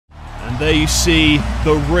there you see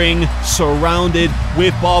the ring surrounded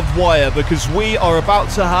with barbed wire, because we are about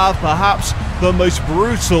to have perhaps the most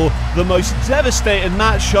brutal, the most devastating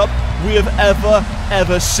matchup we have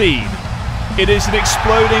ever seen. It is an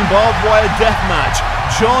exploding barbed wire death match.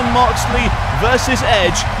 Jon Moxley versus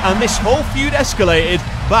Edge, and this whole feud escalated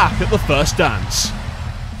back at the first dance.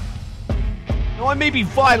 Now, I may be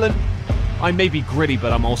violent, I may be gritty,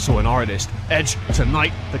 but I'm also an artist. Edge,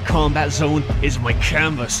 tonight the combat zone is my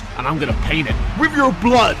canvas, and I'm gonna paint it with your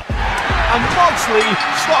blood. And Moxley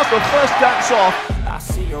starts the first dance off. I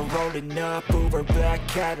see her rolling up, Uber black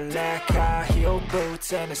Cadillac, high heel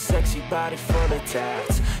boots and a sexy body full of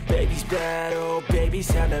tats. Baby's bad, oh baby's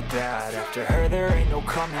hella bad. After her there ain't no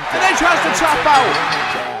coming back. And Edge has to tap out.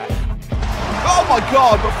 Oh my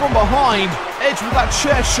god, but from behind, Edge with that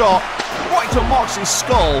chair shot right to Moxley's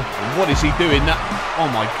skull. And what is he doing now? Oh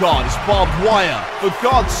my god, it's barbed wire. For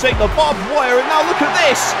God's sake, the barbed wire, and now look at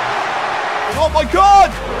this. And oh my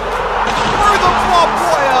god! Through the barbed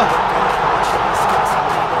wire!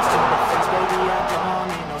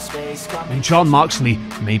 And Jon Moxley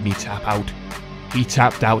made me tap out. He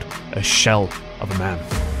tapped out a shell of a man.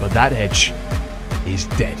 But that Edge is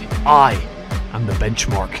dead. I am the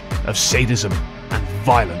benchmark of sadism and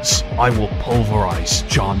violence. I will pulverize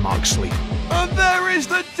Jon Moxley. And there is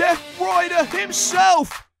the Death Rider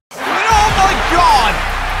himself! And oh my god!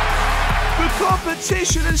 The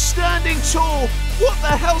competition is standing tall. What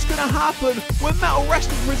the hell's gonna happen when Metal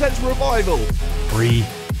Wrestling presents Revival? 3,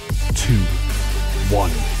 2,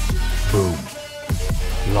 1. Boom.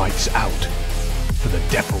 Lights out for the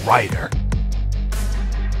Death Rider.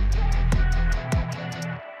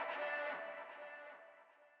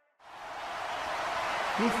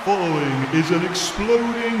 The following is an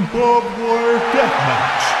exploding barbed wire death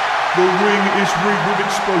match. The ring is rigged with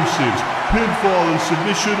explosives. Pinfall and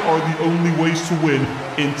submission are the only ways to win.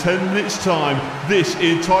 In 10 minutes' time, this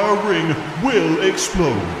entire ring will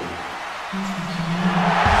explode.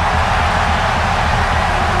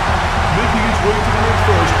 Making its way to the ring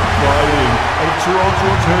first, fighting out of Toronto,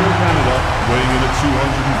 Ontario, Canada, weighing in at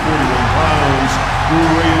 241 pounds, the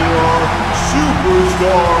rated R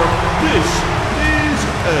superstar. This is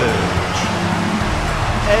Edge.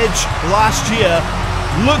 Edge last year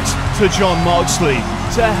looked to Jon Moxley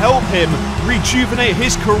to help him rejuvenate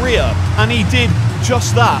his career, and he did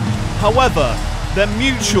just that. However, their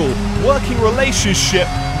mutual working relationship,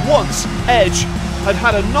 once Edge had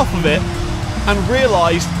had enough of it and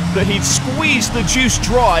realised that he'd squeezed the juice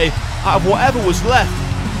dry out of whatever was left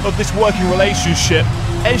of this working relationship,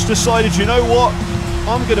 Edge decided, you know what,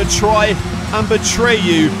 I'm going to try and betray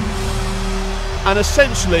you and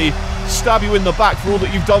essentially stab you in the back for all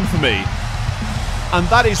that you've done for me. And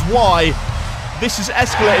that is why this has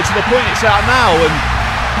escalated to the point it's at now. And,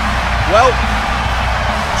 well,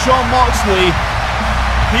 Jon Moxley,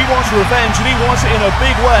 he wants revenge and he wants it in a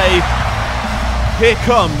big way. Here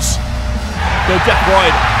comes the Death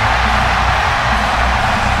Rider.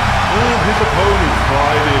 And his opponent,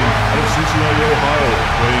 fighting out of Cincinnati, Ohio,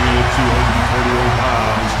 weighing in at 241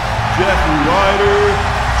 pounds, Death Rider,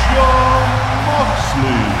 Jon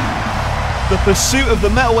Moxley. The pursuit of the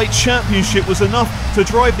Metalweight Championship was enough to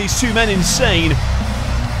drive these two men insane,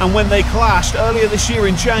 and when they clashed earlier this year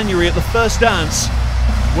in January at the first dance,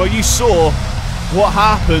 well, you saw what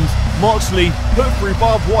happened. Moxley put through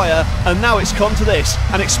barbed wire, and now it's come to this,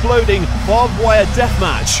 an exploding barbed wire death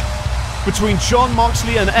match between Jon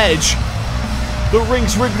Moxley and Edge. The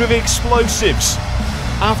ring's rigged with explosives.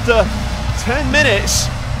 After 10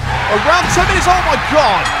 minutes, around 10 minutes, oh my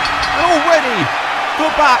god, and already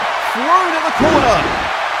the back thrown in the corner,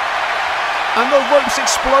 and the rope's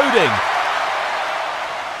exploding.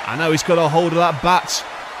 I know he's got a hold of that bat.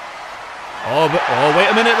 Oh, wait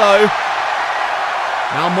a minute though.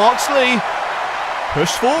 Now Moxley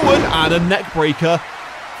pushed forward, and a neck breaker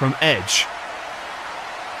from Edge.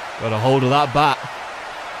 Got a hold of that bat.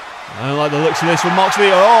 I don't like the looks of this from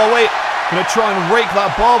Moxley. Oh wait, gonna try and rake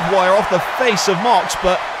that barbed wire off the face of Mox,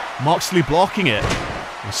 but Moxley blocking it.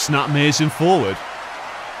 And snapmares him forward.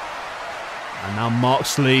 And now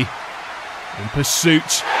Moxley in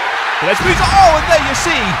pursuit. But let's move on. Oh, and there you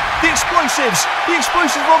see the explosives. The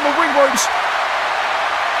explosives on the ring ropes.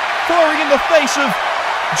 Firing in the face of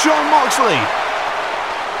Jon Moxley.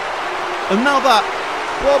 And now that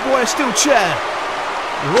barbed wire steel chair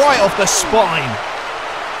right off the spine.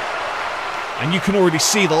 And you can already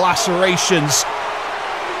see the lacerations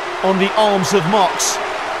on the arms of Mox.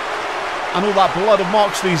 And all that blood of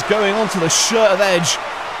Moxley's going onto the shirt of Edge.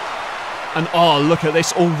 And oh, look at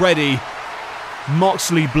this already.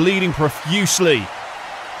 Moxley bleeding profusely.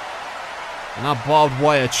 And that barbed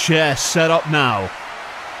wire chair set up now.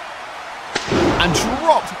 and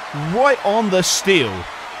dropped right on the steel.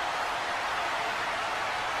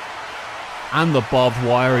 And the barbed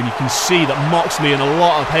wire, and you can see that Moxley in a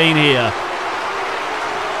lot of pain here.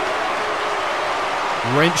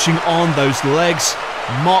 Wrenching on those legs.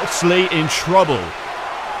 Moxley in trouble.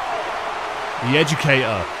 The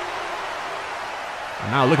educator. And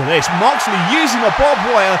now look at this. Moxley using the barbed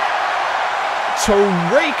wire to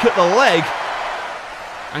rake at the leg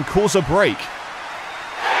and cause a break.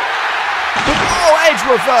 But oh, Edge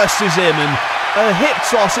reverses him and a hip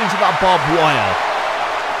toss into that barbed wire.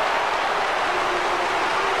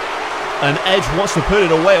 And Edge wants to put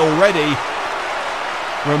it away already.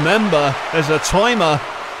 Remember, there's a timer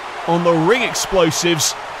on the ring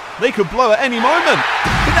explosives. They could blow at any moment.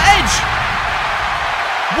 But Edge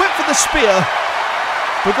went for the spear,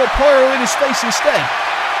 but got pyro in his face instead.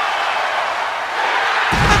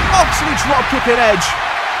 And Moxley dropkick at Edge.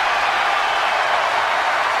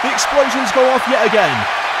 The explosions go off yet again.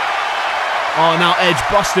 Oh, now Edge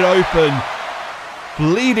busted open.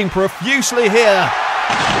 Bleeding profusely here.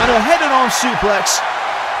 And a head and arm suplex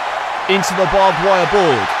into the barbed wire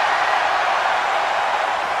board.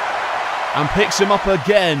 And picks him up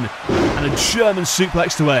again. And a German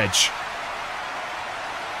suplex to Edge.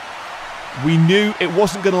 We knew it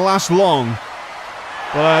wasn't going to last long.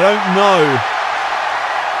 But I don't know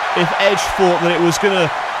if Edge thought that it was going to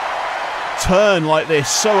turn like this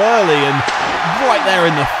so early and right there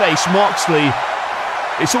in the face. Moxley,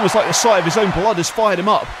 it's almost like the sight of his own blood has fired him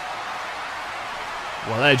up.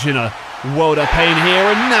 Well, Edge in a world of pain here,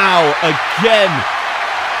 and now again.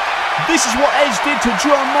 This is what Edge did to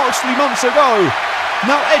Jon Moxley months ago.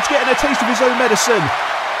 Now Edge getting a taste of his own medicine.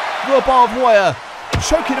 The barbed wire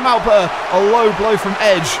choking him out, but a low blow from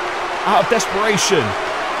Edge out of desperation.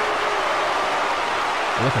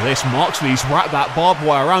 Look at this, Moxley's wrapped that barbed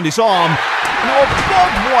wire around his arm. Now a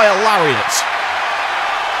barbed wire lariat.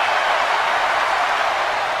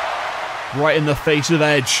 Right in the face of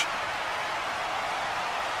Edge.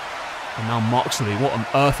 And now Moxley, what on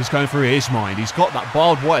earth is going through his mind? He's got that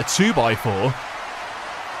barbed wire 2x4.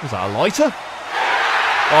 Was that a lighter?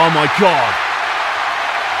 Oh my god.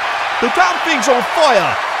 The damn thing's on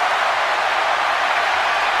fire.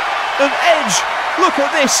 And Edge, look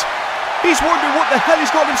at this. He's wondering what the hell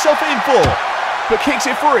he's got himself in for. But kicks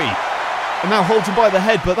it free. And now holds him by the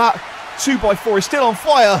head, but that 2x4 is still on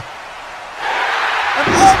fire. And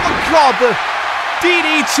oh my god, the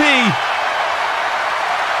DDT.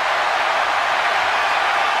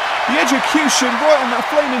 The execution right on that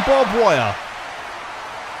flaming barbed wire.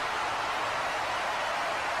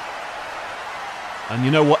 And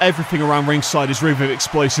you know what? Everything around ringside is really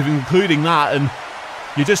explosive, including that. And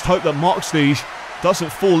you just hope that Moxley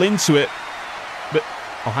doesn't fall into it. But,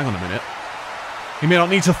 oh, hang on a minute. He may not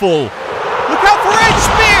need to fall. Look out for Edge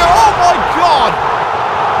spear! Oh my god!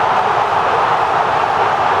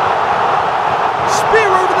 Spear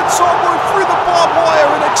over the top rope through the barbed wire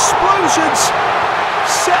and explosions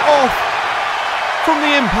set off from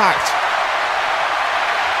the impact.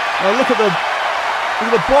 Now look at the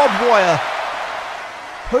barbed wire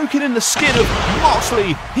poking in the skin of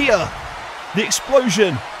Moxley here. The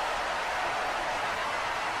explosion.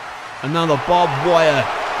 And now the barbed wire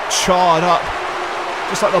charred up,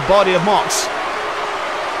 just like the body of Mox.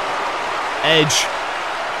 Edge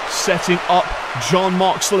setting up Jon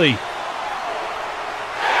Moxley.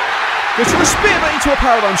 Goes for a spear, but into a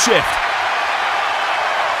paradigm shift.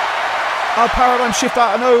 A paradigm shift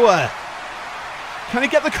out of nowhere. Can he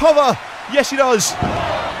get the cover? Yes, he does.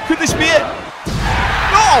 Could this be it?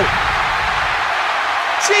 No!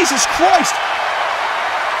 Jesus Christ!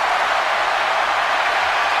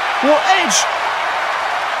 Well, Edge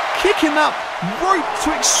kicking that rope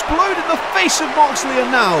to explode in the face of Moxley,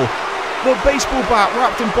 and now the baseball bat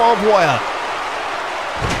wrapped in barbed wire.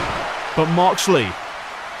 But Moxley,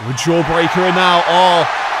 the jawbreaker, and now, oh,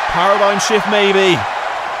 paradigm shift maybe.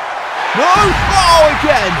 No! Oh,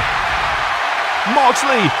 again!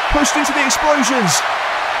 Moxley pushed into the explosions.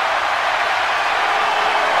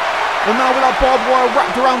 And now with that barbed wire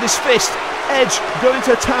wrapped around his fist, Edge going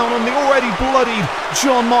to town on the already bloodied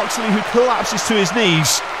Jon Moxley, who collapses to his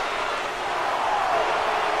knees.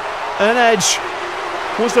 And Edge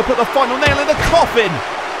wants to put the final nail in the coffin.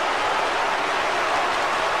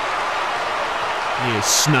 He is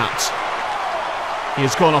snapped. He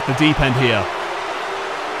has gone off the deep end here.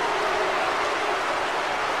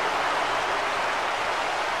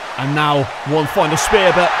 And now one final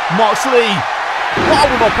spear, but Moxley, wow,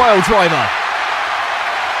 with a pile driver.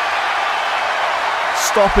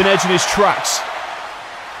 Stopping Edge in his tracks.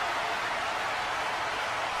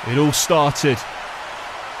 It all started.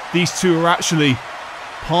 These two are actually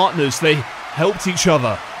partners. They helped each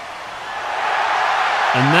other.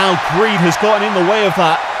 And now greed has gotten in the way of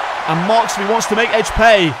that. And Moxley wants to make Edge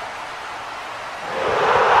pay.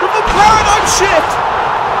 With a paradigm shift!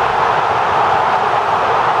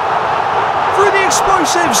 Through the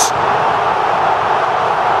explosives!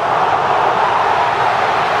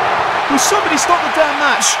 Will somebody stop the damn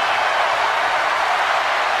match?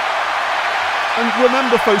 And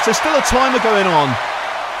remember folks, there's still a timer going on.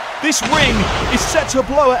 This ring is set to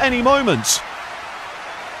blow at any moment.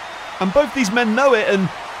 And both these men know it, and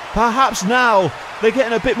perhaps now they're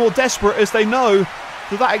getting a bit more desperate as they know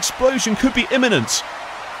that that explosion could be imminent.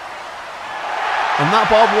 And that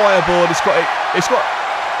barbed wire board has got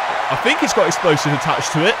I think it's got explosives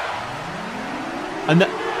attached to it. And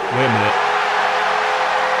wait a minute.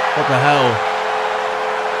 What the hell?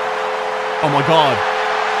 Oh my god.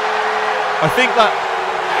 I think that...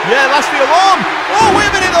 Yeah, that's the alarm! Oh, wait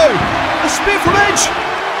a minute though! A spear from Edge!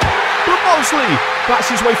 But Moxley bats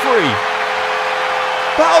his way free.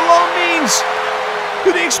 That alarm means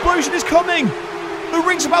that the explosion is coming! The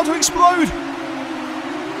ring's about to explode!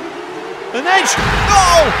 And Edge...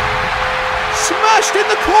 Oh! Smashed in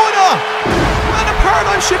the corner! And a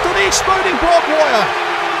paradigm shift on the exploding barbed wire!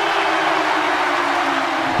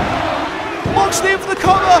 Moxley in for the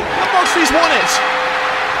cover, and Moxley's won it!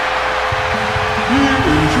 Here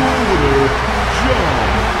is your winner, Jon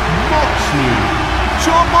Moxley.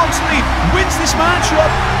 Jon Moxley wins this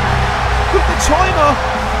matchup with the timer.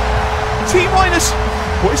 T-minus,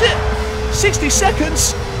 what is it? 60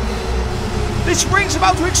 seconds. This ring's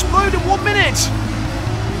about to explode in 1 minute.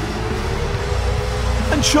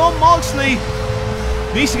 And Jon Moxley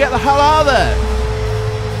needs to get the hell out of there.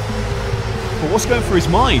 But what's going through his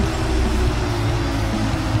mind?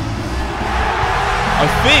 I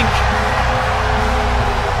think...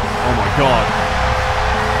 Oh my god.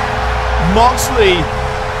 Moxley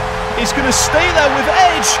is going to stay there with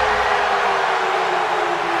Edge.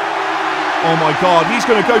 Oh my god, he's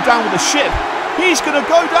going to go down with the ship. He's going to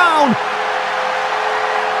go down.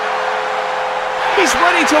 He's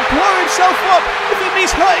ready to blow himself up if it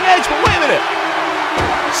means hurting Edge. But wait a minute.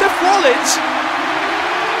 Seth Rollins?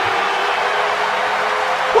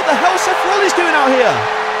 What the hell is Seth Rollins doing out here?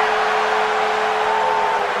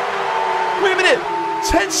 Wait a minute.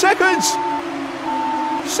 10 seconds!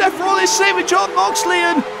 Seth Rollins saving Jon Moxley,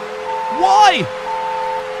 and why?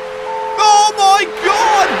 Oh my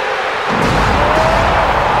god!